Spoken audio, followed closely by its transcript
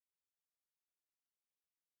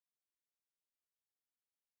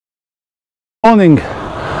Morning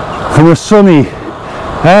from a sunny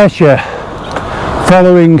Ayrshire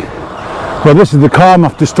following, well, this is the calm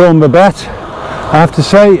after Storm Babette. I have to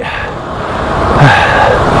say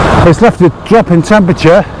it's left a drop in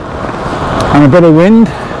temperature and a bit of wind,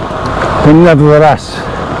 but nevertheless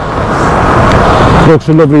it looks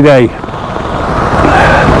a lovely day.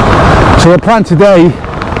 So the plan today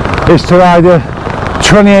is to ride a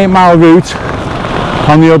 28-mile route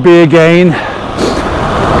on the Orbea again.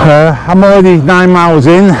 I'm already 9 miles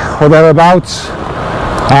in or thereabouts,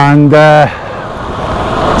 and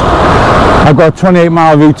I've got a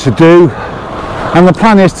 28-mile route to do, and the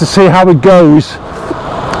plan is to see how it goes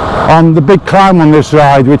on the big climb on this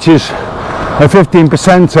ride, which is a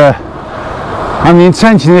 15%er, and the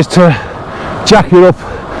intention is to jack it up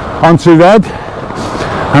onto Red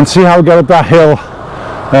and see how we get up that hill.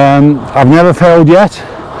 I've never failed yet.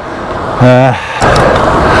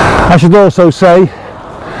 I should also say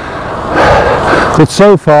that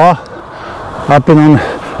so far I've been on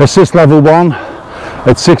assist level 1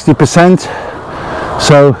 at 60%,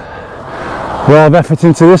 so a lot of effort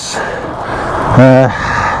into this.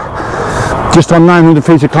 Just on 900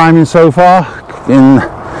 feet of climbing so far, in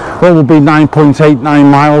what will be 9.89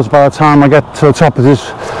 miles by the time I get to the top of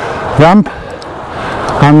this ramp,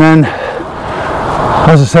 and then,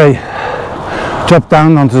 as I say, drop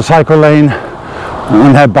down onto the cycle lane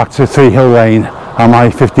and head back to Three Hill Lane and my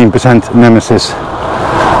 15% nemesis.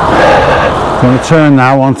 I'm going to turn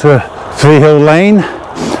now onto Three Hill Lane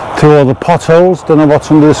through all the potholes. Don't know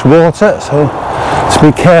what's under this water, so let's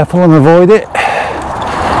be careful and avoid it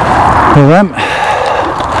with them.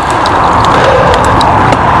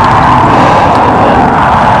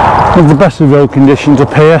 Not the best of road conditions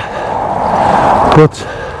up here, but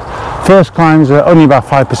first climbs are only about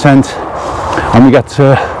 5% and we get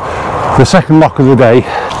to the second lock of the day.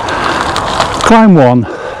 Climb 1,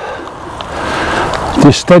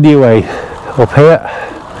 just steady away up here.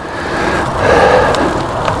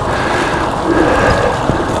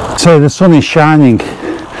 So the sun is shining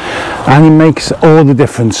and it makes all the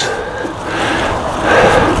difference.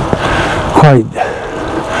 Quite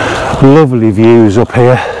lovely views up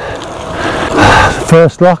here.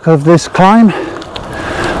 First lock of this climb.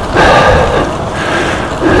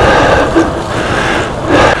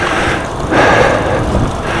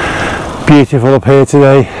 Beautiful up here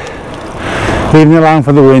today, even allowing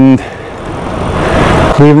for the wind,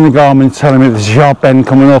 even the Garmin's telling me there's a sharp bend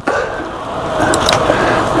coming up.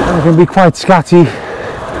 It can be quite scatty,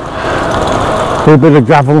 with a bit of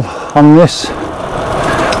gravel on this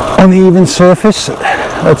uneven surface.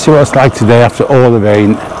 Let's see what it's like today after all the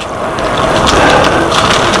rain.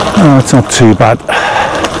 Oh, it's not too bad.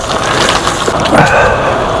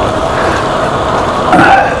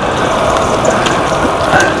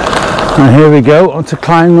 And here we go on to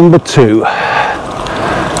climb number 2.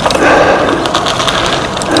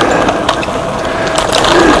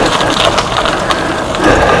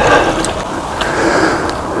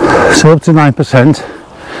 So up to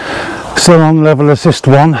 9%, still on level assist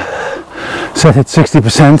 1, set at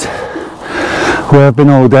 60%, where I've been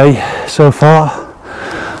all day so far.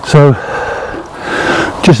 So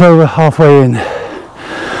just over halfway in.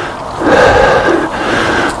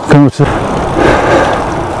 Come up to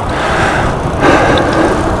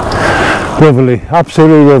lovely,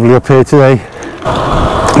 absolutely lovely up here today.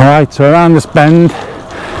 Alright, so around this bend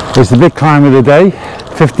is the big climb of the day,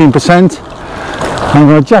 15%. I'm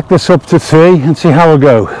going to jack this up to 3 and see how I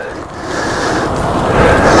go.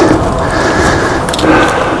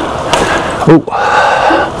 Oh,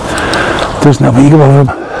 doesn't have me go over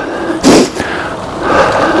them.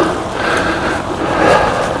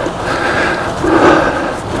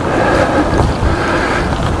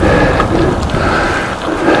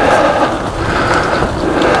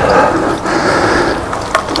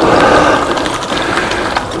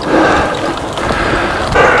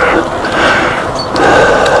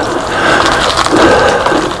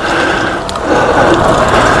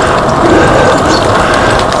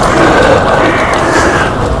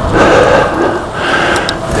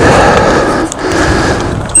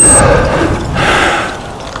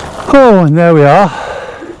 Oh, and there we are.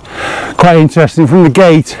 Quite interesting, from the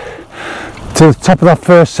gate to the top of that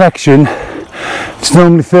first section, it's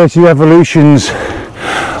normally 30 revolutions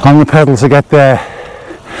on the pedal to get there.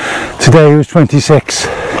 Today it was 26.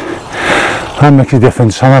 That makes a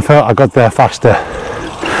difference, and I felt I got there faster.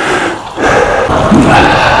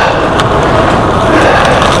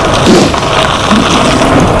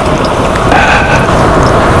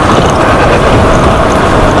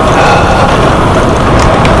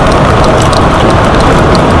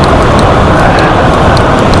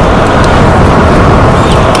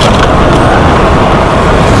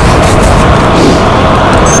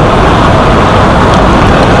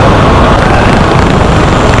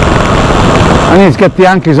 need to get the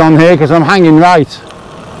anchors on here because I'm hanging right.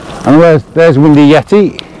 And there's Windy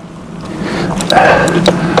Yeti.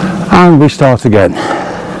 And we start again.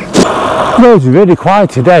 The roads are really quiet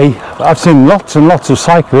today. I've seen lots and lots of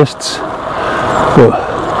cyclists,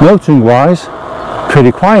 but motoring wise,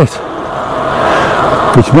 pretty quiet,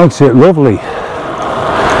 which makes it lovely.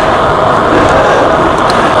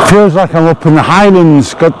 Feels like I'm up in the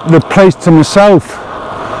Highlands, got the place to myself,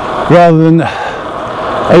 rather than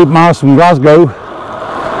 8 miles from Glasgow.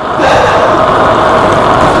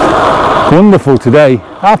 Wonderful today,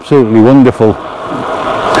 absolutely wonderful.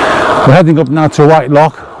 We're heading up now to White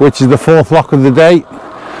Loch, which is the 4th loch of the day.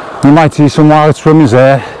 You might see some wild swimmers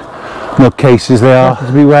there, nutcases they are,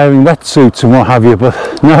 to be wearing wetsuits and what have you, but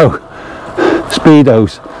no,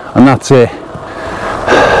 speedos, and that's it.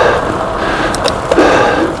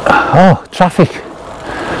 Oh, traffic.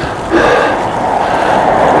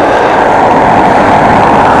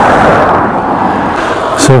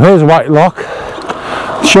 So here's White Loch.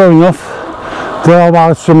 Sure enough, there are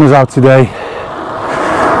wild swimmers out today.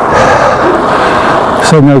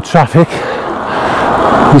 So no traffic.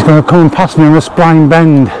 He's going to come past me on this blind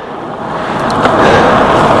bend.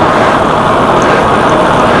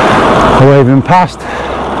 I'll wave him past.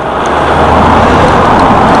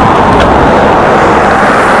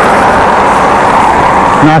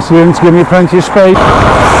 Nice of him to give me plenty of space.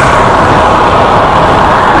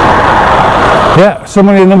 Yeah,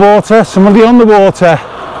 somebody in the water, somebody on the water.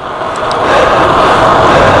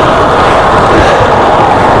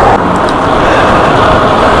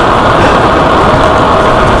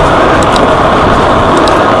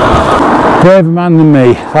 Braver man than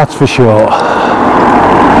me, that's for sure.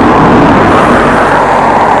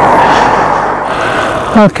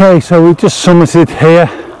 Okay, so we just summited here,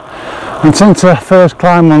 and since our first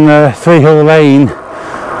climb on the 3-hill lane,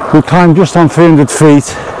 we climbed just on 300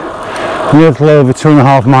 feet, and a little over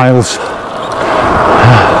 2.5 miles.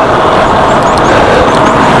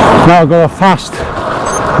 Now I've got a fast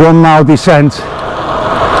 1 mile descent.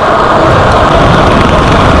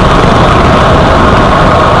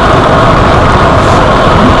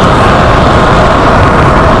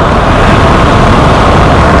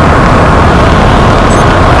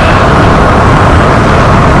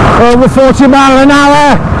 Over 40 miles an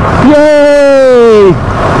hour! Yay!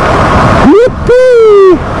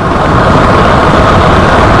 Yippee!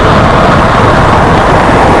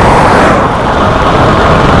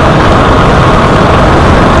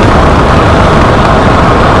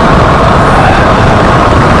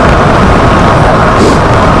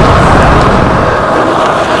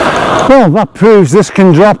 Well, that proves this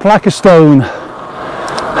can drop like a stone.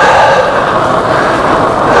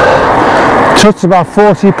 So it's about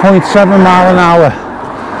 40.7 miles an hour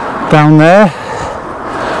down there,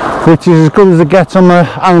 which is as good as it gets on the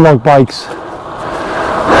analog bikes.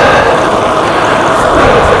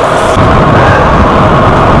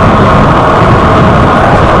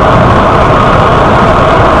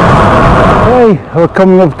 Okay, we're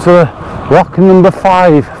coming up to lock number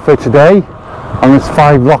 5 for today on this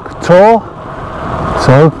 5-lock tour,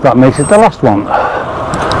 so that makes it the last one,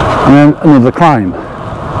 and then another climb,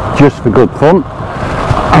 just for good fun.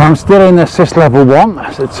 And I'm still in assist level 1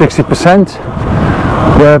 at 60%,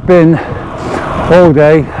 where I've been all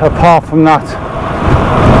day apart from that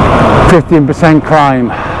 15%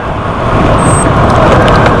 climb.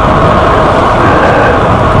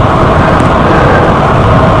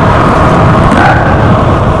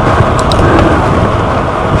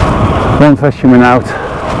 One fisherman out.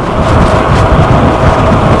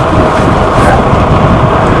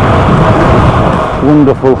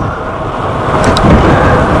 Wonderful.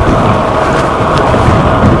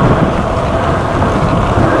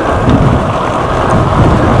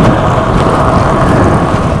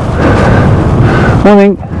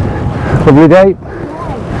 Morning. Lovely day.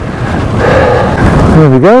 There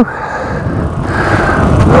we go.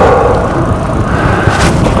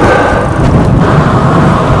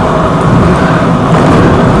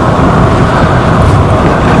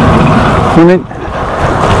 Morning.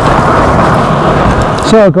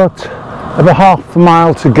 So I've got about half a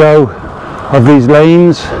mile to go of these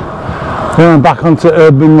lanes, then I'm back onto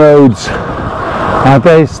urban roads. I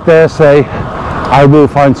dare say I will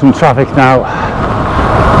find some traffic now,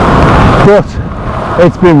 but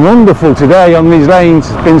it's been wonderful today on these lanes.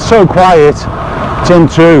 It's been so quiet, it's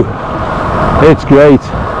untrue, it's great.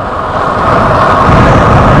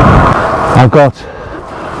 I've got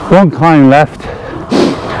one climb left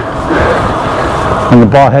on the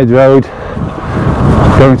Barhead Road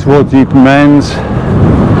going towards Deepen Men's,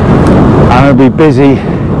 and it'll be busy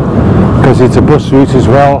because it's a bus route as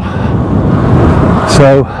well,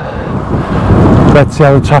 so Let's see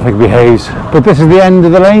how the traffic behaves. But this is the end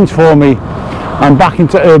of the lanes for me. I'm back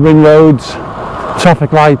into urban roads,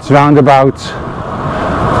 traffic lights, roundabouts.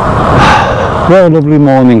 What a lovely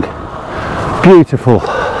morning. Beautiful.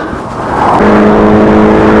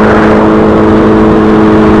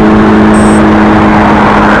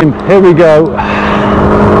 Here we go.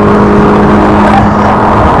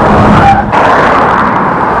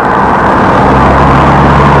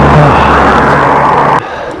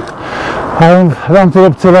 I've ramped it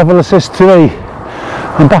up to level assist 3.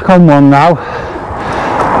 I'm back on 1 now.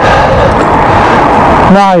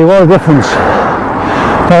 My, what a difference.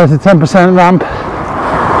 That was a 10% ramp.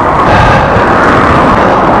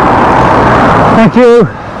 Thank you.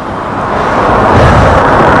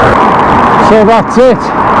 So that's it.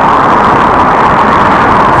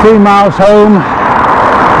 3 miles home.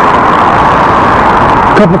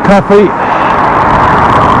 Cup of coffee.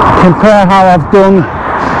 Compare how I've done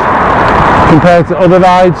compared to other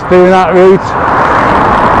rides doing that route.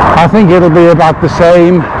 I think it'll be about the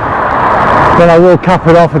same, but I will cap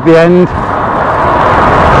it off at the end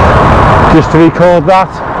just to record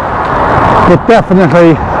that. But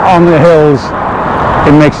definitely on the hills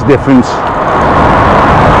it makes a difference.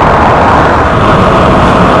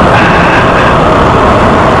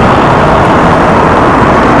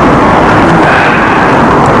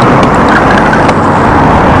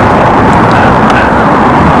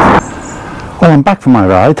 Well, I'm back from my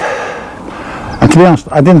ride, and to be honest,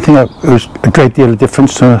 I didn't think it was a great deal of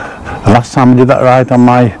difference to the last time I did that ride on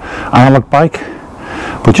my analog bike,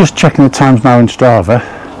 but just checking the times now in Strava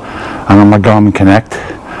and on my Garmin Connect,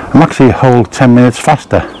 I'm actually a whole 10 minutes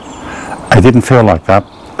faster. I didn't feel like that,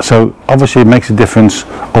 so obviously it makes a difference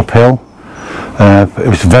uphill. It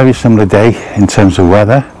was a very similar day in terms of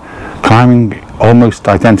weather, climbing almost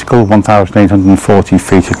identical, 1,840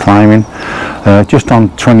 feet of climbing, just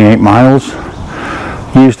on 28 miles.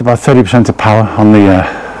 Used about 30% of power on the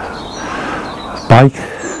bike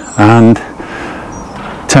and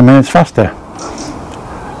 10 minutes faster.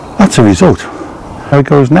 That's a result. How it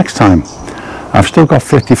goes next time. I've still got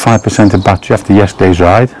 55% of battery after yesterday's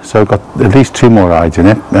ride, so I've got at least 2 more rides in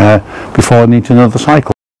it before I need another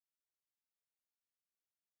cycle.